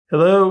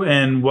Hello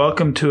and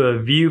welcome to A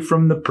View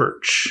from the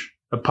Perch,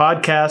 a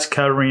podcast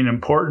covering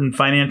important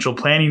financial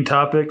planning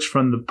topics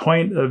from the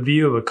point of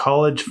view of a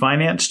college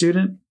finance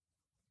student,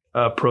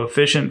 a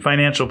proficient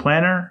financial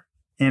planner,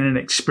 and an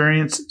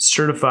experienced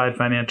certified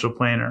financial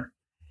planner.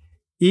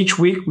 Each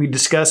week we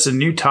discuss a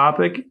new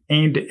topic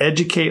aimed to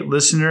educate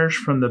listeners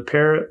from the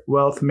Parrott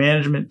Wealth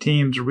Management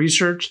team's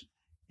research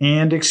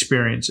and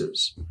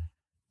experiences.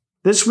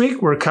 This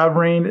week we're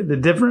covering the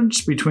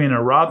difference between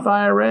a Roth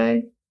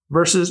IRA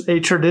versus a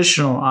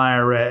traditional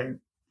IRA.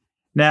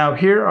 Now,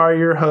 here are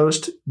your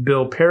hosts,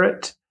 Bill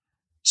Parrott,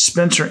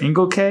 Spencer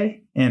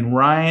Engelke, and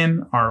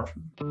Ryan Arlen.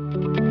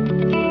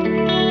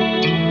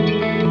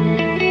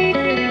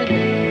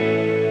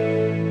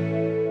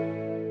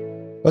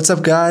 What's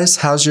up, guys?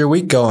 How's your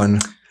week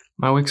going?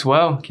 My week's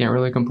well. Can't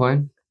really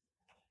complain.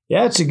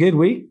 Yeah, it's a good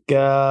week.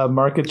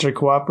 Markets are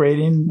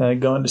cooperating,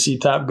 going to see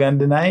Top Gun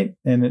tonight,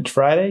 and it's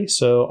Friday,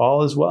 so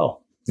all is well.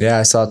 Yeah,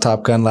 I saw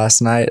Top Gun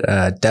last night.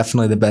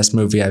 Definitely the best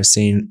movie I've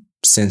seen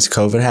since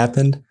COVID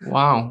happened.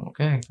 Wow.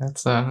 Okay,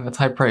 that's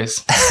high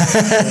praise.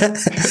 I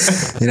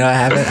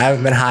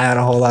haven't been high on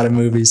a whole lot of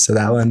movies, so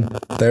that one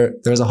there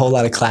was a whole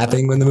lot of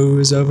clapping when the movie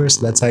was over.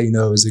 So that's how you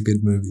know it was a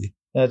good movie.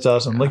 That's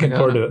awesome. Looking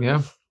forward to it.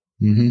 Yeah.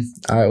 Mm-hmm.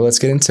 All right, well, let's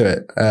get into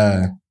it.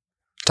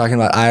 Talking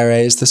about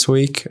IRAs this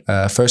week.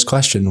 First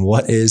question: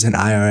 what is an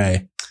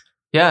IRA?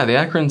 Yeah, the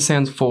acronym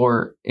stands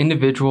for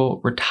Individual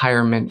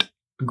Retirement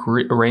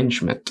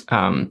Arrangement.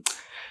 And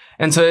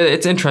so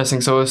it's interesting.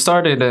 So it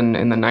started in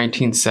the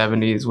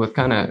 1970s with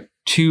kind of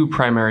two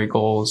primary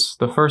goals.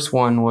 The first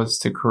one was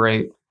to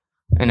create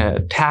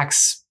a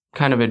tax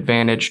kind of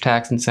advantage,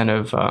 tax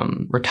incentive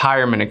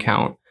retirement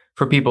account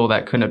for people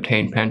that couldn't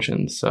obtain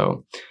pensions.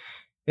 So,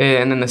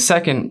 and then the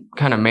second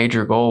kind of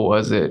major goal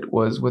was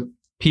with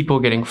people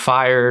getting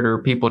fired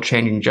or people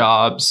changing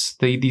jobs.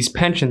 These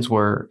pensions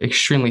were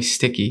extremely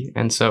sticky.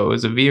 And so it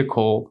was a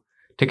vehicle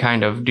to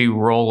kind of do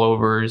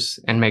rollovers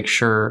and make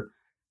sure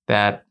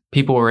that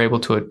people were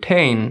able to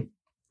obtain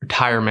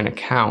retirement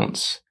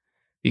accounts,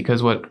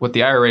 because what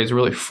the IRA is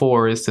really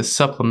for is to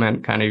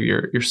supplement kind of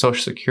your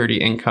Social Security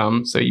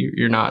income, so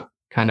you're not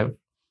kind of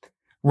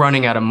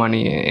running out of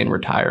money in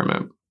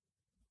retirement.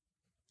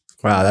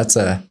 Wow, that's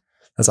a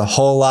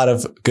whole lot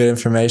of good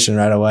information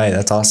right away.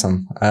 That's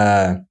awesome.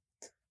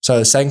 So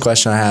the second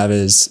question I have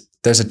is,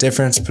 there's a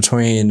difference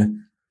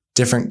between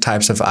different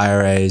types of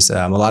IRAs.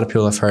 A lot of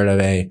people have heard of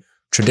a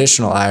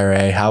traditional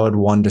IRA. How would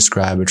one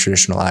describe a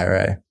traditional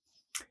IRA?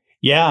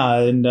 Yeah,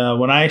 and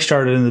when I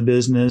started in the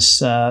business,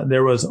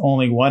 there was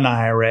only one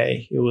IRA.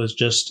 It was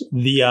just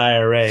the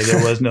IRA.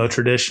 There was no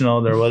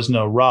traditional. There was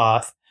no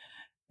Roth.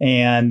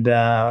 And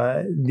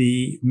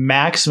the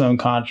maximum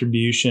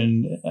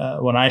contribution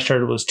when I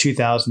started was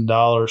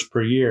 $2,000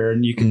 per year,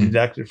 and you can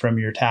deduct it from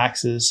your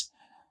taxes.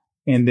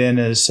 And then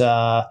as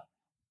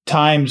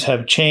times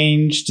have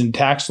changed and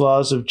tax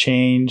laws have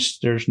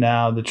changed, there's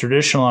now the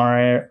traditional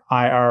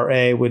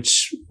IRA,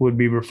 which would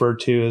be referred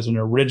to as an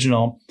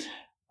original.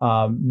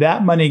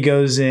 That money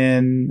goes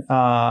in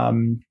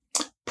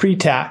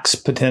pre-tax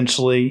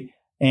potentially,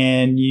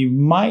 and you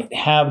might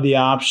have the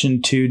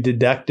option to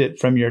deduct it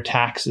from your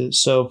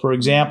taxes. So, for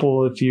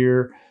example, if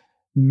you're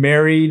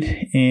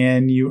married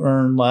and you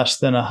earn less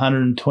than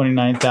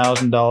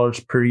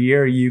 $129,000 per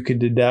year, you could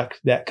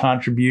deduct that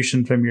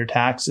contribution from your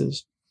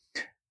taxes.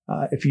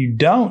 If you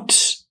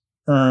don't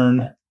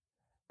earn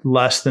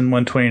less than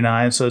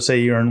 129, so say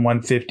you earn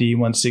 150,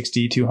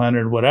 160,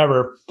 200,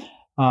 whatever,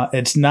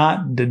 it's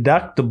not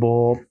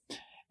deductible,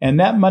 and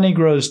that money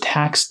grows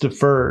tax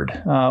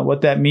deferred.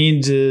 What that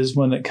means is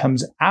when it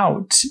comes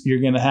out,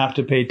 you're going to have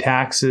to pay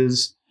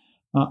taxes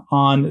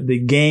on the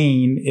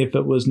gain if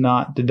it was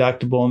not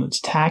deductible, and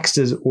it's taxed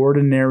as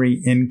ordinary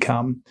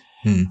income.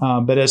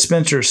 But as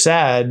Spencer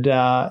said,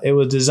 it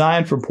was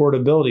designed for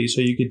portability,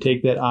 so you could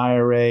take that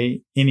IRA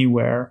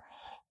anywhere.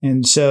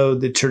 And so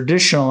the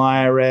traditional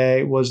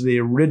IRA was the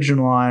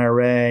original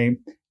IRA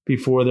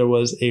before there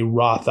was a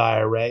Roth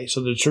IRA.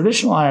 So the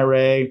traditional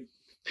IRA,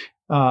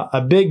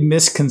 a big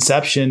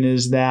misconception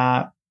is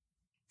that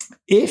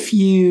if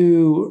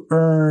you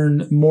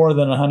earn more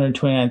than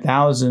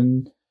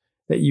 $129,000,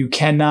 that you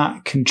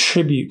cannot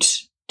contribute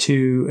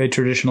to a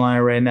traditional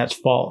IRA, and that's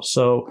false.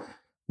 So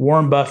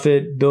Warren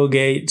Buffett, Bill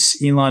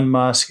Gates, Elon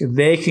Musk,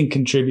 they can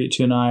contribute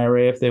to an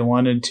IRA if they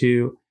wanted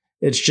to.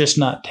 It's just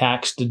not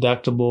tax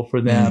deductible for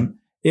them.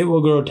 It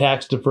will grow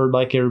tax deferred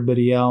like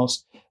everybody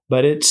else,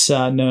 but it's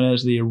known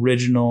as the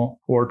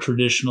original or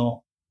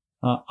traditional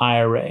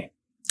IRA.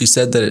 You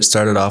said that it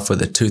started off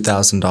with a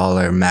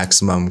 $2,000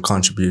 maximum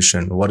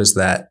contribution. What is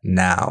that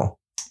now?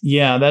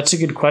 Yeah, that's a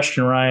good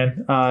question,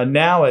 Ryan.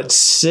 Now it's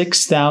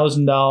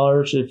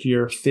 $6,000 if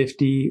you're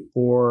 50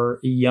 or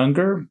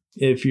younger.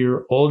 If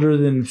you're older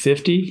than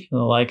 50,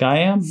 like I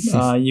am,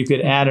 you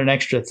could add an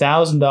extra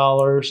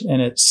 $1,000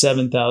 and it's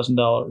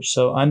 $7,000.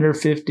 So under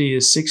 50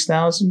 is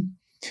 $6,000.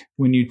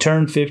 When you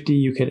turn 50,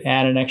 you could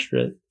add an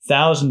extra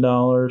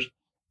 $1,000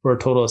 for a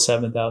total of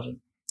 $7,000.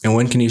 And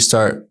when can you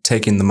start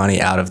taking the money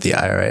out of the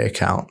IRA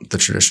account, the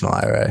traditional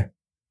IRA?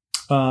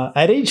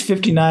 At age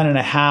 59 and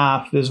a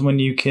half is when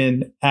you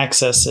can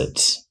access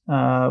it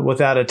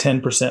without a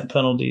 10%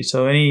 penalty.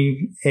 So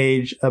any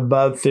age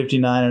above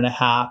 59 and a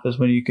half is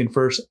when you can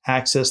first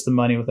access the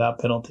money without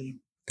penalty.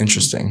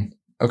 Interesting.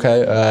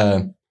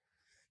 Okay.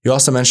 You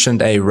also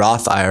mentioned a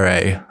Roth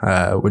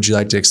IRA. Would you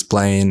like to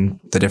explain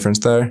the difference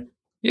there?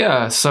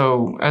 Yeah.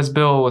 So as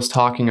Bill was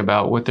talking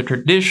about, with the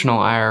traditional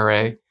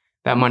IRA,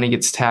 that money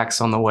gets taxed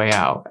on the way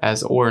out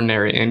as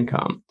ordinary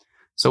income.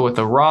 So with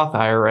the Roth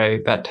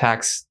IRA,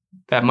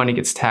 that money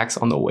gets taxed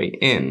on the way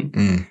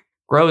in.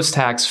 Grows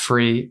tax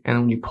free, and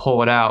when you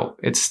pull it out,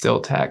 it's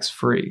still tax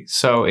free.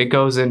 So it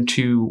goes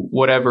into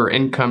whatever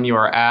income you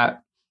are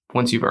at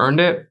once you've earned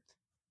it.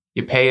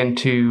 You pay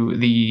into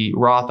the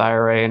Roth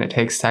IRA, and it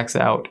takes tax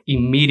out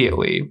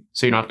immediately,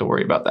 so you don't have to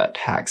worry about that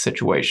tax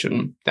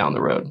situation down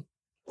the road.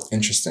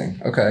 Interesting.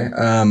 Okay.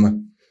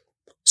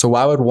 So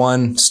why would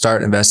one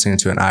start investing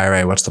into an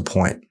IRA? What's the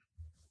point?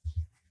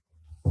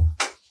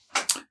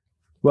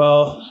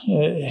 Well,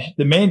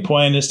 the main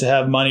point is to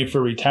have money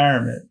for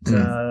retirement,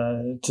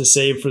 to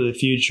save for the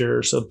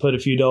future. So put a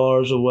few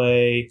dollars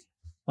away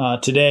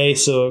today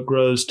so it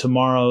grows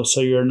tomorrow,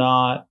 so you're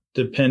not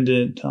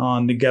dependent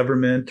on the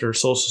government or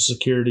Social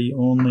Security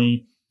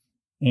only.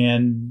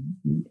 And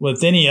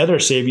with any other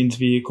savings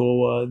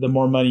vehicle, the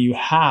more money you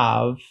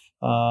have,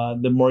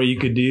 the more you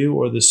could do,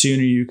 or the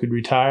sooner you could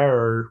retire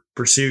or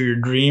pursue your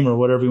dream or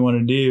whatever you want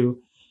to do.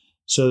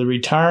 So the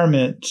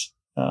retirement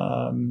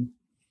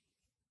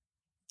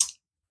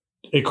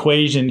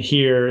equation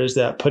here is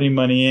that putting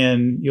money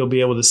in, you'll be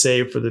able to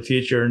save for the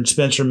future. And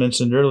Spencer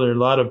mentioned earlier, a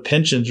lot of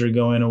pensions are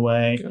going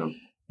away. Yeah.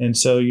 And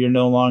so you're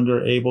no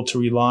longer able to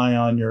rely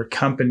on your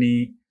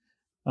company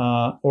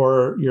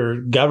or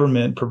your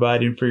government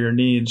providing for your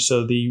needs.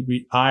 So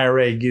the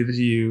IRA gives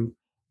you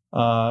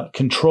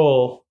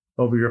control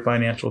over your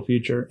financial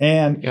future.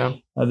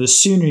 And the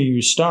sooner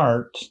you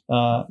start,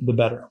 the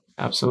better.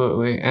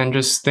 Absolutely. And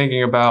just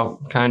thinking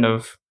about kind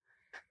of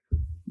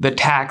the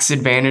tax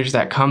advantage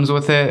that comes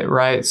with it,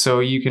 right?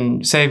 So you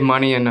can save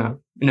money in a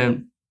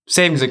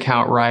savings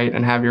account, right,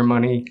 and have your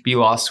money be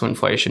lost to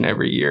inflation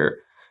every year.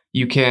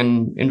 You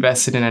can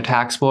invest it in a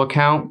taxable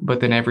account, but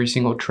then every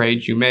single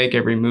trade you make,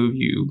 every move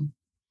you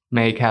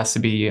make has to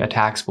be a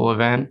taxable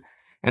event.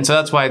 And so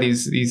that's why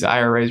these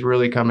IRAs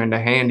really come into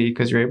handy,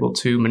 because you're able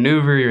to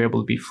maneuver, you're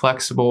able to be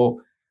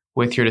flexible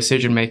with your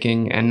decision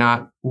making and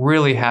not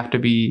really have to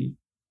be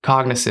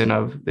cognizant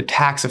of the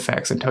tax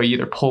effects until you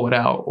either pull it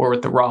out, or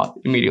with the Roth,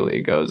 immediately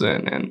it goes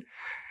in. And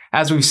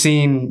as we've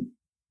seen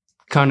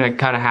kind of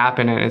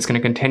happen, and it's going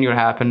to continue to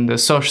happen, the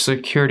Social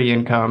Security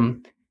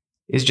income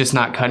is just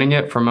not cutting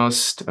it for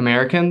most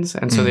Americans.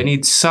 And so they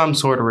need some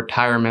sort of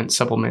retirement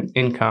supplement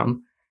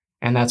income.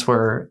 And that's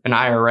where an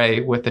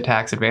IRA with the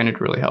tax advantage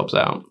really helps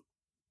out.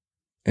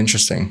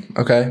 Interesting.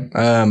 Okay.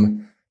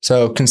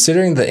 So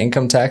considering the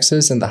income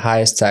taxes in the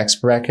highest tax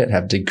bracket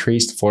have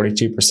decreased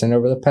 42%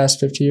 over the past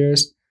 50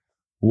 years,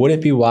 would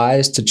it be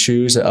wise to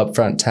choose an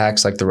upfront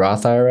tax like the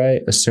Roth IRA,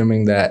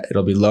 assuming that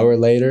it'll be lower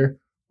later?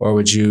 Or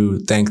would you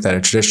think that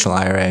a traditional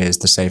IRA is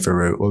the safer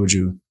route? What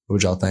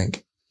would y'all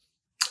think?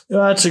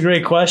 Well, that's a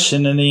great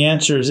question. And the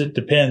answer is it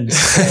depends.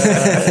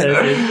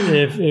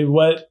 If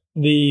what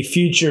the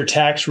future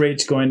tax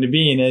rate's going to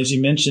be. And as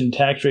you mentioned,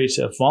 tax rates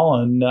have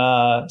fallen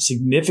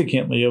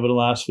significantly over the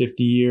last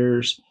 50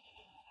 years.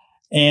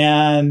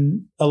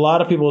 And a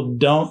lot of people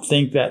don't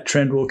think that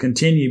trend will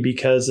continue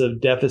because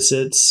of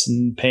deficits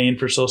and paying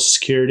for Social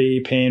Security,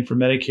 paying for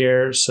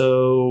Medicare.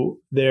 So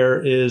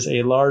there is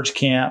a large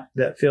camp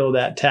that feel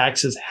that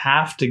taxes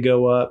have to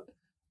go up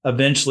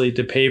eventually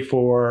to pay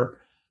for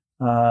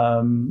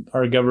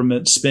our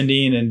government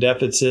spending and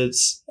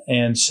deficits.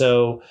 And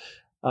so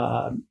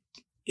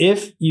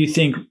if you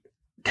think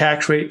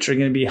tax rates are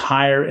going to be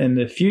higher in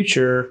the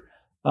future,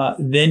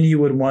 then you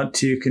would want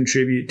to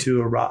contribute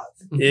to a Roth.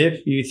 Mm-hmm.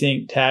 If you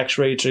think tax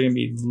rates are going to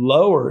be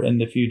lower in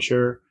the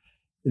future,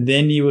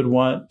 then you would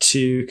want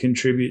to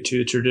contribute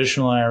to a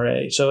traditional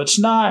IRA. So it's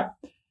not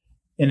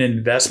an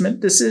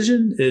investment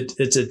decision.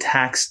 It's a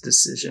tax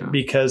decision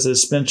because,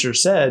 as Spencer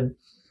said,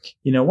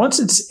 once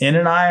it's in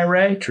an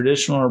IRA,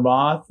 traditional or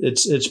Roth,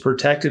 it's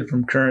protected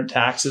from current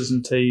taxes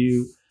until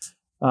you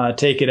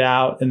take it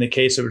out in the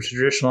case of a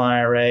traditional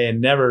IRA and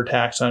never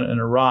tax on it in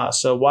a Roth.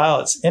 So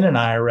while it's in an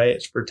IRA,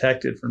 it's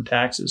protected from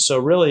taxes. So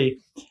really,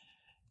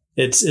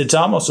 it's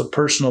almost a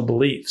personal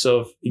belief.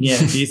 So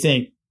if you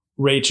think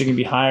rates are going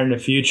to be higher in the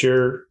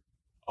future,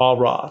 all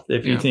Roth.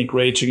 If you think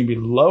rates are going to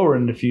be lower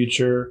in the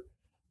future,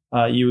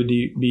 you would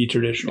be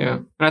traditional. Yeah,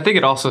 and I think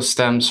it also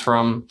stems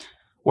from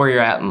where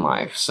you're at in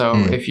life. So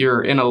if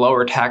you're in a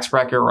lower tax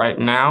bracket right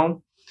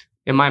now,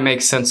 it might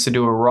make sense to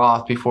do a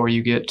Roth before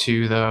you get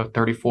to the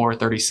 34,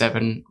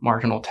 37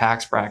 marginal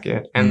tax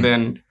bracket. And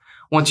then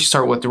once you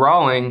start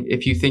withdrawing,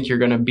 if you think you're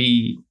going to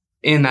be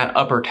in that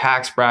upper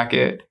tax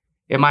bracket,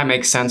 it might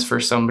make sense for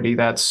somebody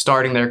that's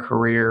starting their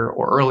career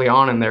or early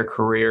on in their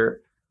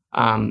career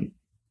to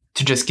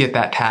just get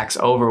that tax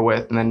over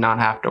with and then not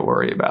have to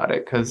worry about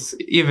it. Because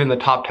even the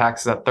top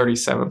tax is at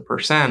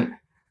 37%,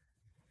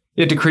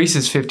 it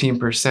decreases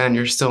 15%.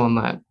 You're still in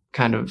that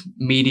kind of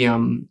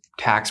medium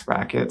tax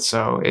bracket.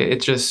 So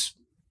it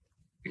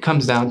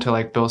comes down to,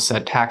 like Bill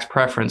said, tax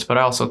preference, but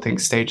I also think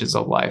stages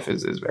of life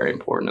is very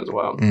important as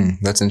well.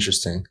 That's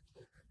interesting.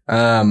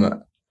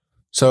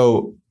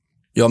 So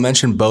y'all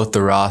mentioned both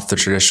the Roth, the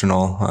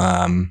traditional,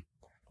 and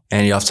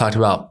y'all have talked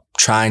about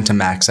trying to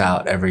max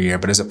out every year,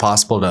 but is it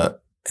possible to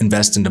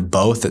invest into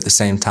both at the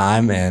same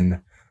time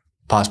and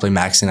possibly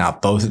maxing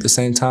out both at the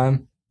same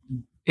time?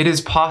 It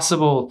is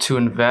possible to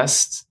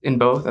invest in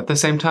both at the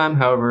same time.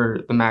 However,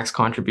 the max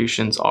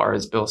contributions are,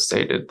 as Bill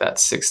stated,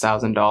 that's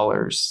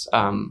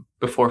 $6,000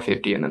 before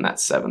 50, and then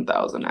that's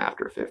 $7,000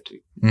 after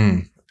 50.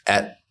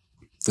 At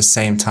the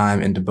same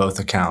time into both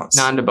accounts?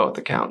 Not into both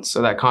accounts.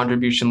 So that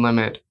contribution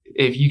limit,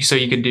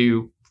 you could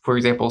do, for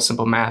example,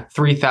 simple math,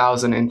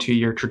 $3,000 into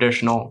your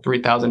traditional,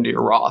 $3,000 into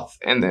your Roth,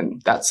 and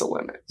then that's the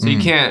limit. So you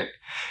can't,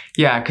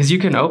 because you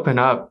can open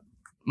up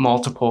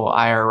multiple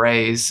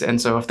IRAs. And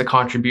so if the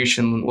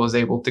contribution was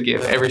able to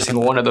give every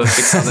single one of those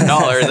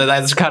 $6,000,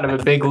 that's kind of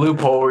a big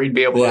loophole where you'd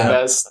be able to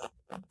invest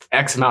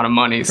X amount of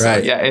money.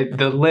 So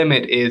the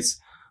limit is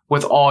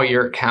with all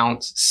your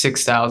accounts,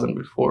 $6,000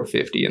 before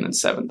 50 and then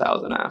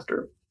 $7,000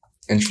 after.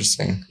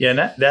 Interesting. Yeah,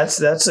 and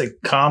that's a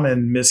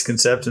common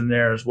misconception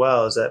there as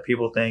well, is that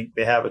people think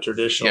they have a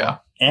traditional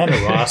and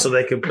a Roth, so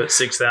they can put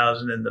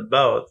 $6,000 into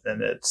both.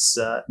 And it's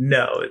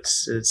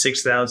it's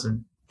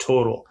 $6,000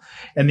 total.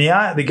 And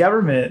the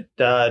government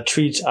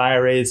treats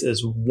IRAs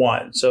as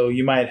one. So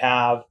you might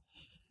have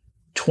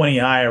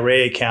 20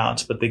 IRA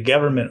accounts, but the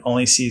government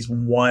only sees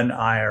one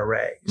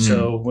IRA.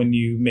 So when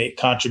you make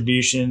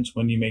contributions,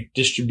 when you make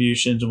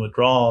distributions and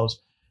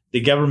withdrawals,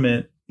 the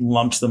government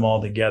lumps them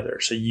all together.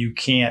 So you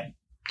can't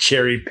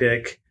cherry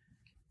pick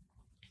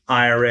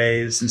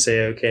IRAs and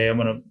say, okay, I'm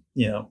going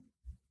to,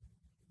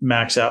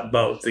 max out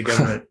both. The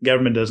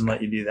government doesn't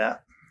let you do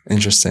that.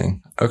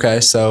 Interesting.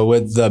 Okay. So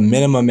with the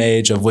minimum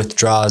age of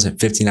withdrawals at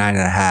 59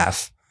 and a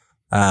half,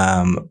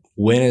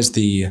 when is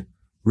the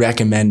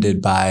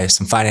recommended by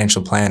some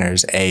financial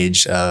planners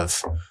age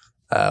of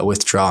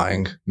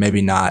withdrawing?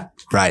 Maybe not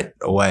right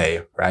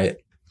away, right?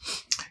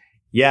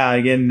 Yeah,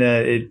 again,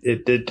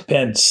 it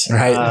depends.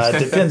 Right. It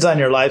depends on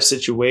your life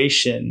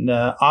situation.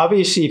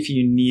 Obviously, if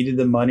you needed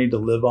the money to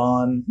live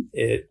on,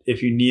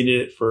 if you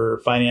needed it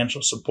for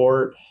financial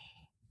support,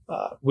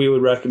 we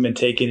would recommend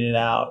taking it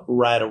out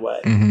right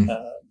away.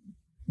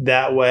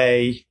 That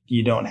way,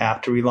 you don't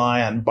have to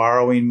rely on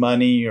borrowing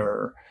money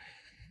or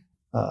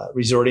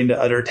resorting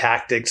to other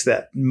tactics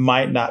that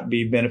might not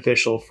be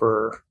beneficial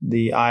for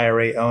the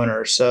IRA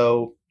owner.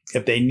 So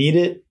if they need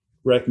it,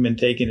 recommend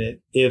taking it.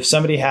 If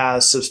somebody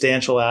has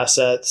substantial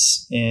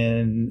assets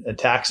in a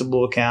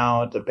taxable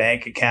account, a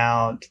bank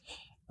account,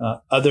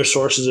 other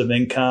sources of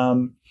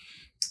income,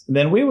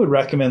 then we would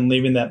recommend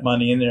leaving that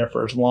money in there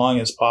for as long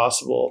as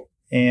possible.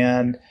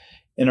 And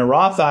in a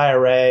Roth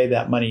IRA,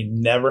 that money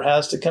never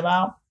has to come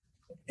out.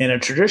 In a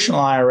traditional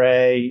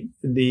IRA,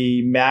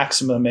 the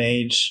maximum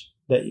age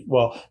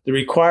the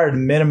required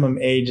minimum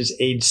age is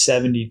age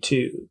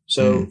 72.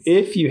 So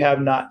if you have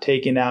not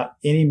taken out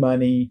any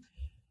money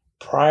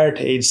prior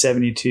to age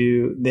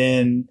 72,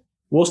 then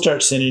we'll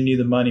start sending you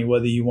the money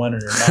whether you want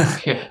it or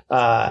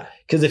not.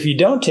 Because if you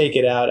don't take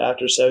it out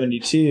after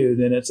 72,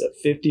 then it's a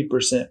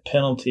 50%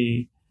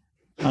 penalty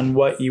on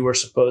what you were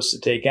supposed to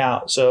take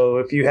out. So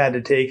if you had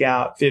to take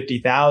out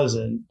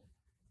 $50,000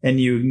 and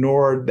you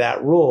ignored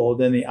that rule,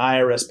 then the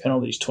IRS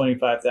penalty is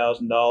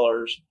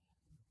 $25,000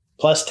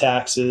 plus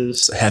taxes.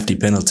 It's a hefty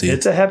penalty.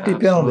 It's a hefty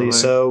penalty.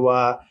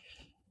 So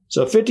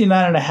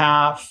 59 and a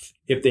half,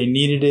 if they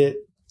needed it.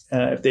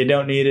 If they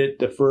don't need it,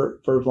 defer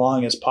for as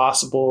long as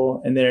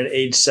possible. And then at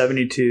age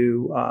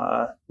 72,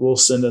 we'll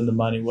send them the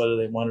money whether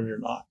they want it or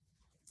not.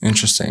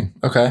 Interesting.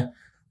 Okay.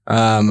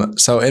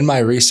 So in my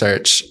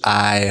research,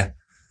 I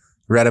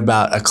read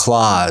about a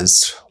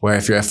clause where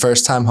if you're a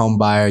first-time home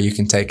buyer, you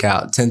can take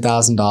out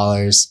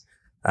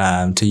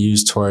 $10,000 to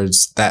use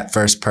towards that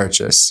first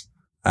purchase.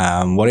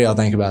 What do y'all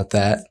think about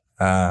that?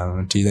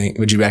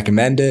 Would you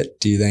recommend it?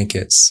 Do you think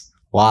it's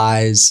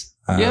wise?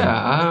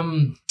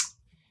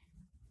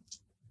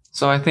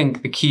 So I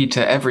think the key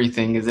to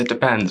everything is it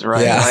depends,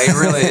 right? Yeah.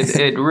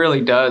 It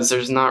really does.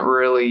 There's not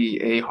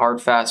really a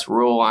hard, fast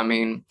rule. I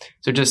mean,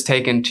 so just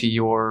take into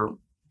your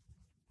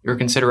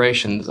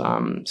considerations.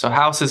 So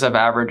houses have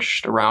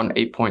averaged around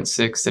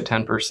 8.6 to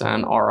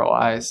 10%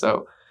 ROI.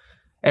 So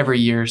every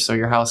year, so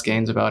your house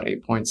gains about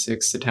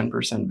 8.6 to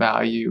 10%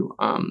 value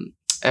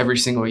every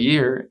single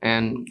year.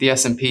 And the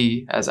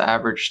S&P has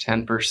averaged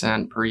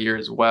 10% per year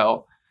as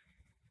well.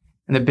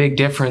 And the big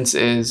difference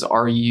is,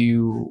 are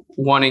you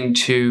wanting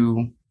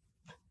to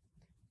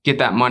get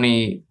that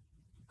money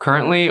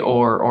currently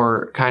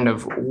or kind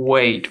of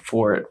wait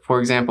for it? For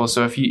example,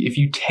 so if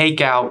you take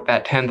out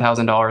that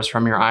 $10,000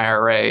 from your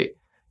IRA,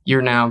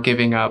 you're now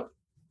giving up,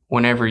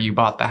 whenever you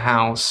bought the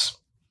house,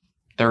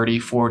 30,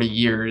 40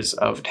 years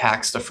of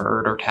tax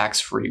deferred or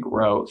tax-free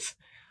growth.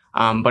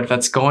 But if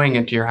that's going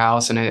into your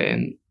house,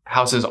 and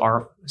houses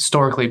are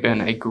historically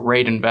been a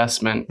great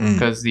investment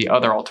because the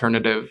other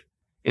alternative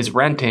is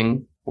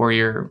renting, where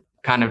you're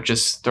kind of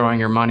just throwing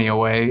your money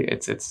away.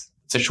 It's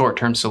It's a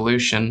short-term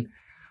solution.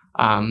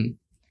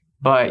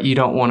 But you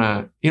don't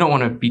want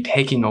to be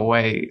taking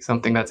away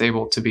something that's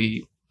able to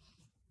be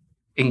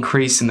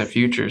increased in the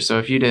future. So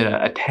if you did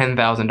a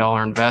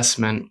 $10,000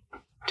 investment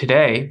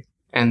today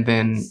and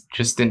then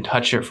just didn't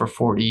touch it for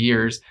 40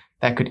 years,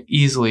 that could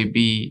easily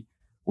be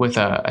with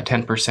a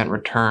 10%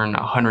 return,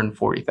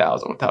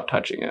 $140,000 without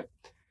touching it.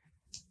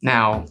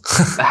 Now,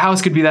 the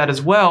house could be that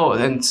as well.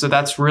 And so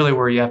that's really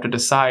where you have to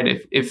decide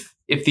if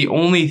the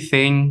only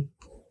thing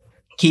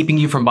keeping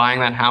you from buying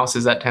that house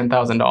is that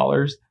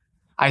 $10,000,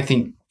 I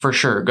think for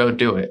sure, go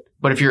do it.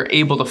 But if you're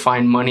able to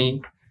find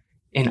money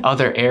in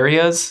other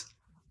areas,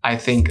 I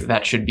think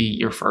that should be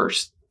your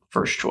first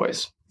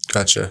choice.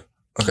 Gotcha.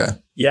 Okay.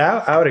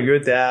 Yeah, I would agree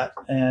with that.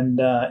 And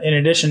in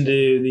addition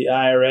to the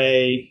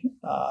IRA,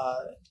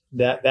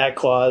 that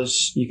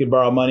clause, you could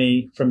borrow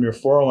money from your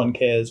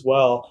 401k as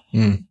well.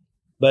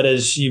 But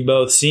as you've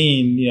both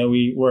seen,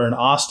 we're in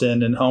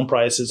Austin and home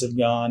prices have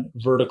gone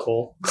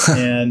vertical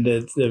and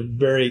they're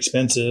very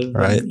expensive.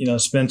 Right. And,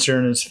 Spencer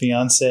and his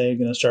fiance are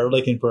going to start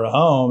looking for a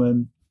home,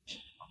 and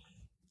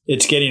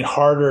it's getting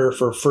harder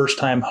for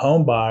first-time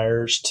home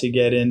buyers to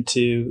get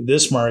into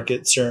this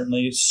market,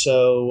 certainly.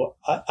 So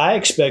I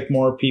expect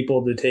more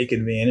people to take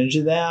advantage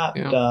of that.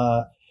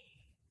 Yeah.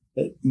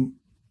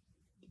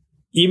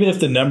 Even if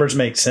the numbers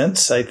make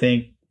sense, I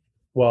think,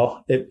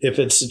 well, if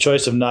it's a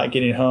choice of not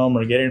getting home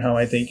or getting home,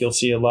 I think you'll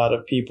see a lot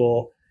of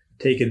people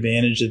take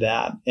advantage of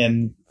that.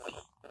 And,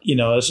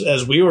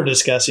 as we were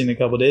discussing a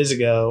couple of days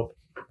ago,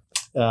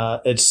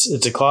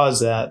 it's a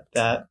clause that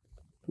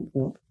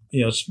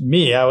it's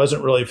me, I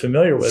wasn't really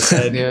familiar with.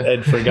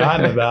 I'd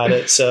forgotten about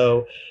it.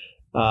 So,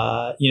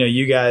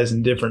 you guys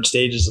in different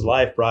stages of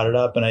life brought it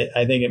up. And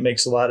I think it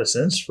makes a lot of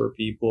sense for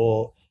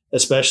people,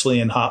 especially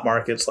in hot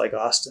markets like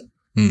Austin.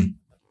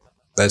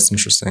 That's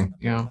interesting.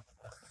 Yeah.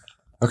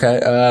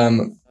 Okay.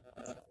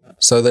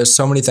 So there's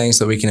so many things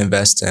that we can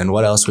invest in.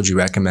 What else would you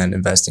recommend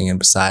investing in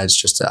besides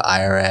just an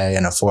IRA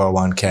and a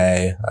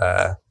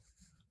 401k?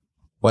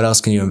 What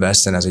else can you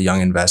invest in as a young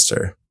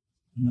investor?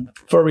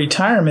 For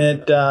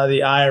retirement,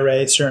 the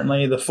IRA,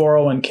 certainly. The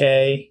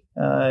 401k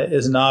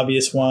is an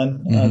obvious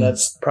one.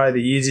 That's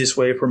probably the easiest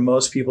way for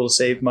most people to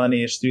save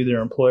money is through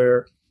their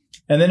employer.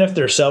 And then if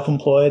they're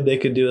self-employed, they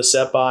could do a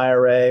SEP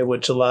IRA,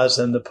 which allows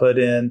them to put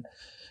in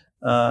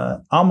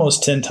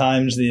almost 10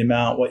 times the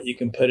amount what you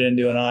can put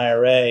into an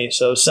IRA.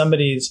 So if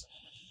somebody's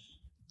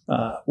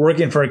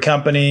working for a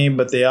company,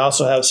 but they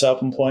also have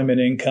self-employment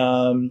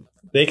income,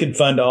 they could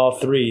fund all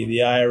three,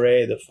 the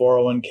IRA, the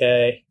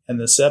 401k, and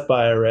the SEP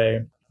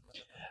IRA.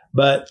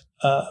 But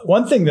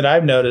one thing that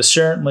I've noticed,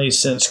 certainly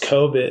since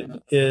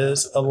COVID,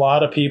 is a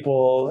lot of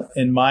people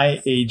in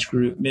my age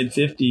group,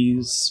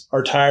 mid-50s,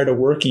 are tired of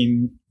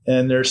working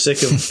and they're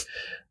sick of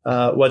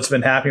what's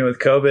been happening with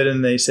COVID.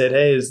 And they said,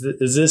 hey, is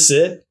this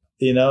it?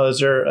 Is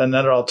there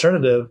another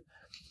alternative?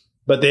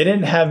 But they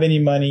didn't have any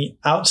money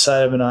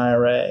outside of an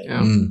IRA.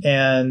 Yeah.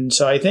 And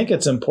so I think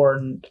it's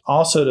important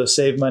also to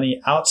save money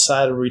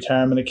outside of a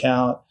retirement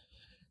account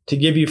to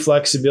give you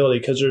flexibility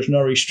because there's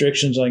no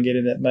restrictions on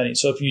getting that money.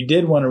 So if you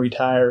did want to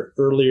retire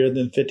earlier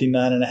than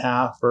 59 and a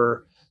half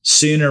or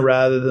sooner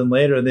rather than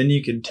later, then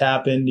you can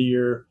tap into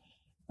your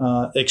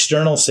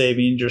external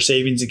savings, your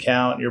savings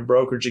account, your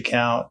brokerage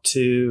account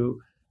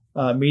to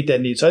meet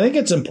that need. So I think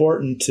it's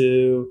important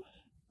to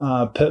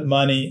put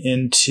money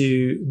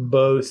into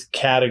both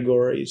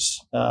categories,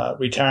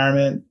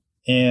 retirement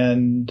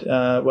and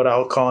what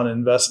I'll call an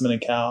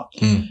investment account.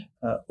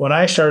 When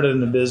I started in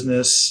the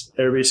business,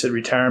 everybody said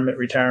retirement,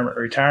 retirement,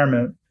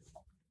 retirement.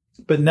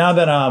 But now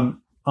that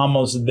I'm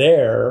almost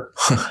there,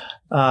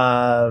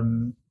 I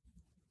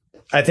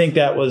think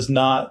that was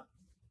not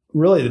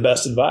really the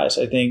best advice.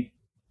 I think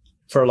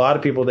for a lot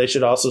of people, they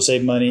should also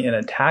save money in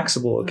a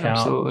taxable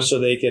account so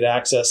they could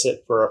access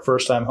it for a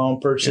first-time home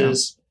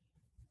purchase,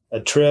 a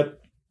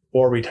trip,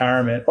 or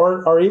retirement,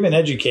 or even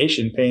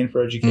education, paying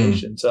for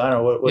education. So I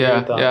don't know, what are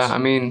your thoughts? Yeah, I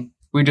mean,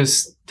 we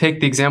just take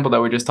the example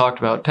that we just talked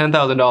about,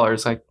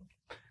 $10,000, like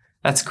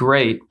that's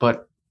great,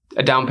 but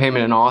a down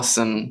payment in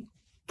Austin,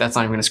 that's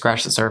not even going to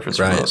scratch the surface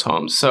for those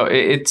homes. So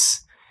it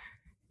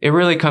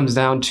really comes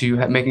down to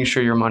making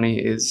sure your money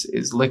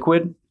is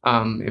liquid,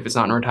 if it's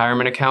not in a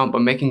retirement account, but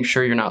making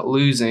sure you're not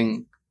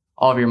losing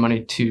all of your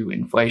money to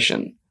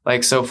inflation.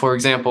 Like, so for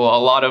example, a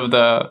lot of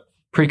the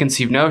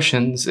preconceived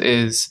notions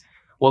is,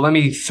 well, let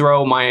me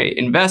throw my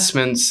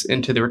investments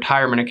into the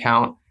retirement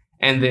account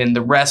and then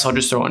the rest I'll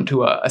just throw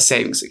into a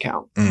savings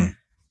account. And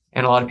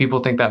a lot of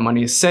people think that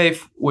money is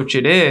safe, which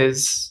it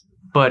is.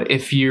 But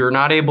if you're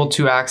not able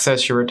to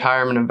access your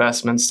retirement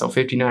investments till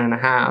 59 and a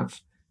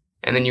half,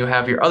 and then you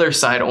have your other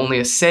side, only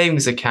a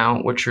savings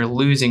account, which you're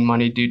losing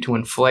money due to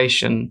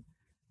inflation,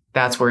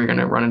 that's where you're going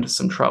to run into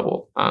some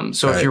trouble.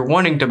 So if you're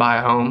wanting to buy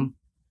a home,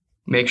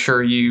 make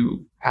sure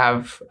you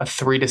have a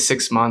 3 to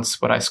 6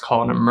 months, what I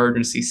call an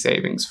emergency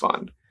savings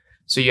fund.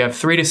 So you have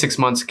 3 to 6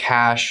 months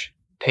cash,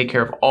 take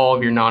care of all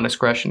of your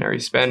non-discretionary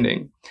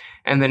spending,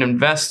 and then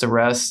invest the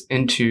rest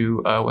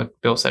into what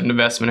Bill said, an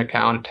investment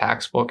account, a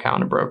taxable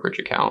account, a brokerage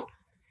account.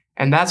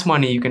 And that's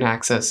money you can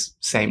access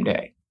same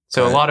day.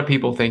 So Right. a lot of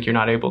people think you're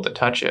not able to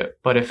touch it.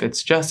 But if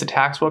it's just a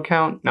taxable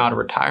account, not a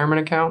retirement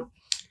account,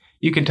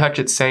 you can touch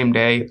it same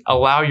day,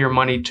 allow your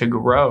money to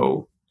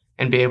grow,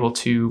 and be able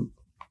to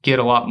get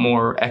a lot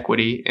more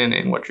equity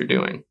in what you're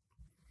doing.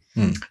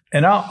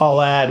 And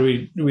I'll add,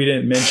 we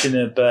didn't mention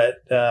it,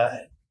 but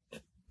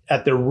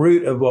at the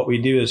root of what we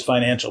do is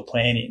financial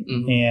planning.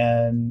 Mhm.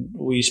 And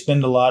we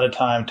spend a lot of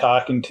time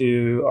talking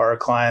to our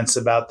clients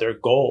about their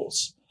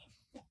goals.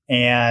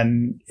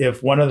 And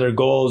if one of their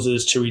goals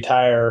is to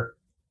retire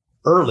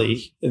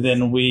early,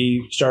 then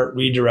we start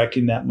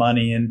redirecting that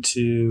money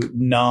into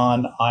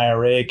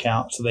non-IRA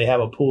accounts. So they have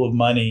a pool of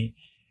money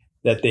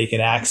that they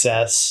can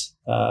access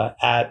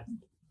at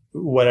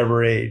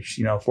whatever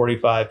age,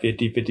 45,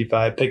 50,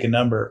 55, pick a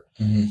number.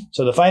 Mm-hmm.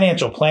 So the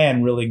financial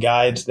plan really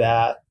guides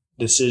that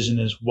decision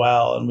as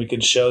well. And we can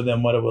show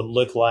them what it would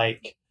look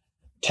like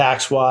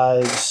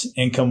tax-wise,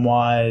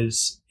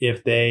 income-wise,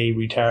 if they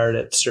retired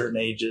at certain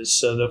ages.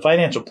 So the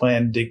financial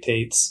plan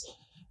dictates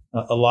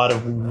a lot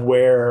of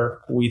where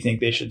we think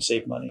they should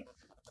save money.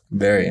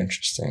 Very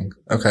interesting.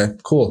 Okay,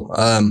 cool.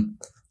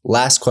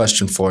 Last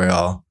question for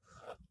y'all.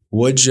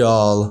 Would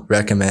y'all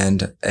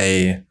recommend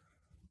a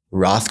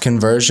Roth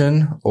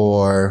conversion,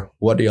 or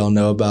what do y'all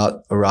know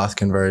about a Roth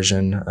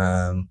conversion?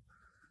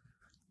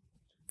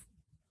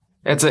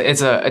 It's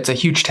a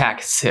huge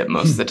tax hit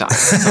most of the time.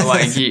 So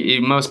like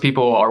most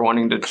people are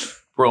wanting to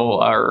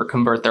roll or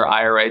convert their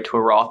IRA to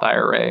a Roth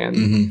IRA, and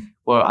Mm-hmm.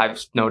 well,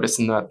 I've noticed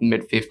in the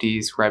mid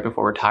 50s, right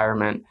before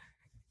retirement,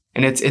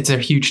 and it's a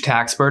huge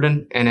tax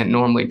burden, and it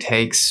normally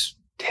takes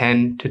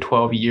 10 to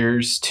 12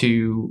 years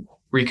to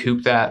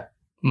recoup that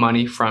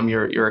money from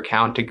your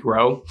account to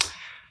grow.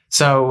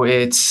 So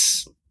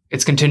it's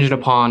contingent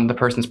upon the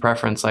person's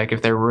preference. Like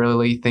if they're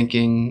really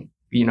thinking,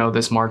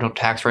 this marginal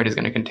tax rate is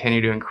going to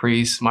continue to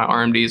increase, my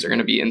RMDs are going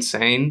to be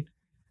insane.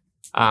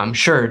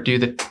 Sure, do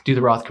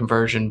the Roth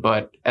conversion,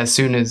 but as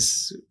soon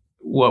as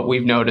what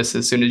we've noticed,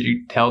 as soon as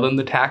you tell them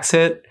the tax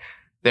hit,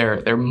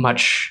 they're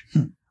much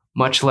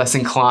less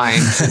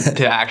inclined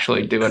to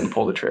actually do it and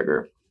pull the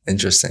trigger.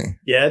 Interesting.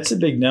 Yeah, it's a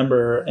big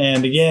number.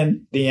 And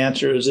again, the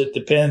answer is it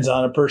depends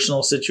on a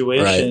personal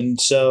situation. Right.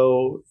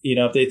 So,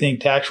 if they think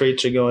tax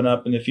rates are going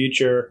up in the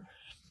future,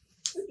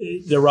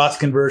 the Roth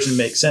conversion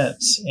makes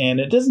sense. And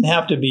it doesn't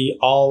have to be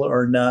all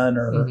or none,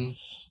 or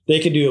they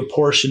could do a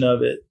portion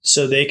of it.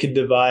 So they could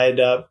divide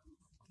up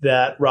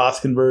that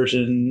Roth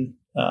conversion,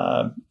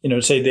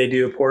 say they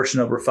do a portion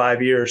over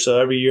 5 years. So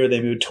every year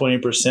they move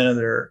 20% of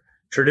their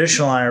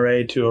traditional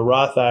IRA to a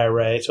Roth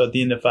IRA. So at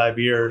the end of 5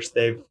 years,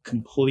 they've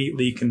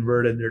completely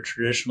converted their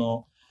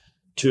traditional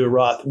to a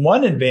Roth.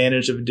 One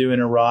advantage of doing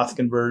a Roth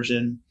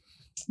conversion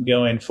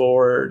going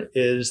forward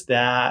is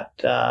that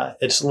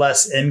it's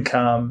less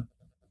income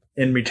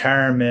in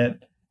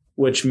retirement,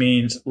 which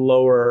means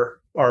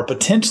lower or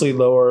potentially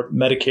lower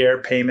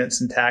Medicare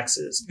payments and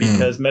taxes,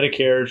 because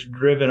Medicare is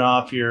driven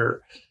off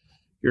your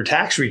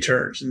tax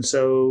returns. And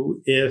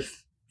so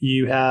if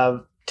you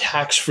have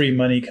tax-free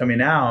money coming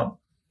out,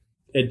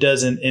 it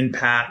doesn't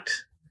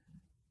impact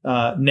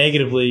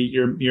negatively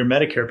your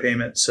Medicare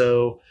payment.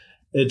 So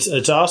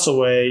it's also a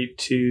way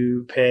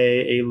to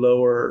pay a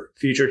lower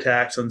future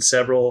tax on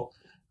several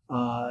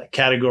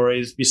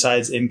categories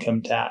besides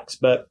income tax.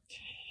 But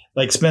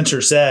like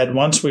Spencer said,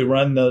 once we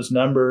run those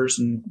numbers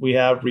and we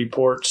have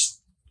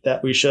reports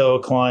that we show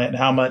a client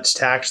how much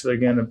tax they're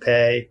going to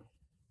pay,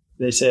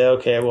 they say,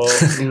 okay, well,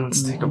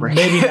 Let's take a break.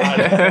 maybe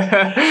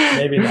not.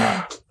 Maybe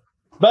not.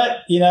 But,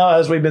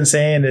 as we've been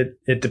saying,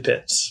 it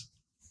depends.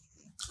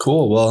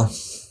 Cool. Well,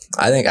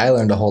 I think I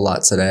learned a whole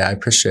lot today. I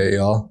appreciate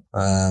y'all.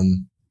 I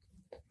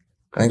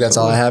think that's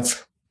all I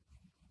have.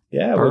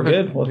 Yeah, we're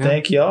Perfect. good. Well, Yeah.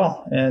 thank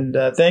y'all. And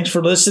thanks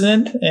for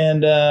listening.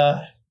 And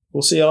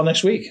we'll see y'all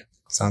next week.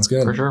 Sounds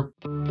good. For sure.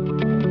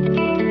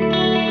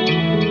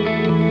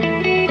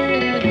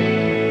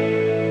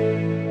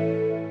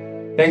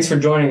 Thanks for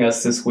joining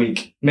us this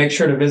week. Make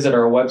sure to visit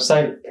our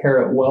website,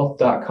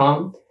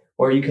 parrottwealth.com,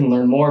 where you can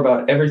learn more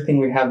about everything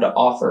we have to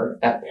offer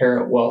at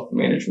Parrott Wealth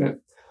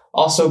Management.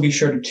 Also, be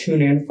sure to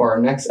tune in for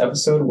our next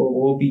episode where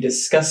we'll be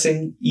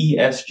discussing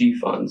ESG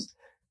funds.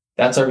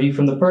 That's our view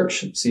from the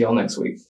Perch. See y'all next week.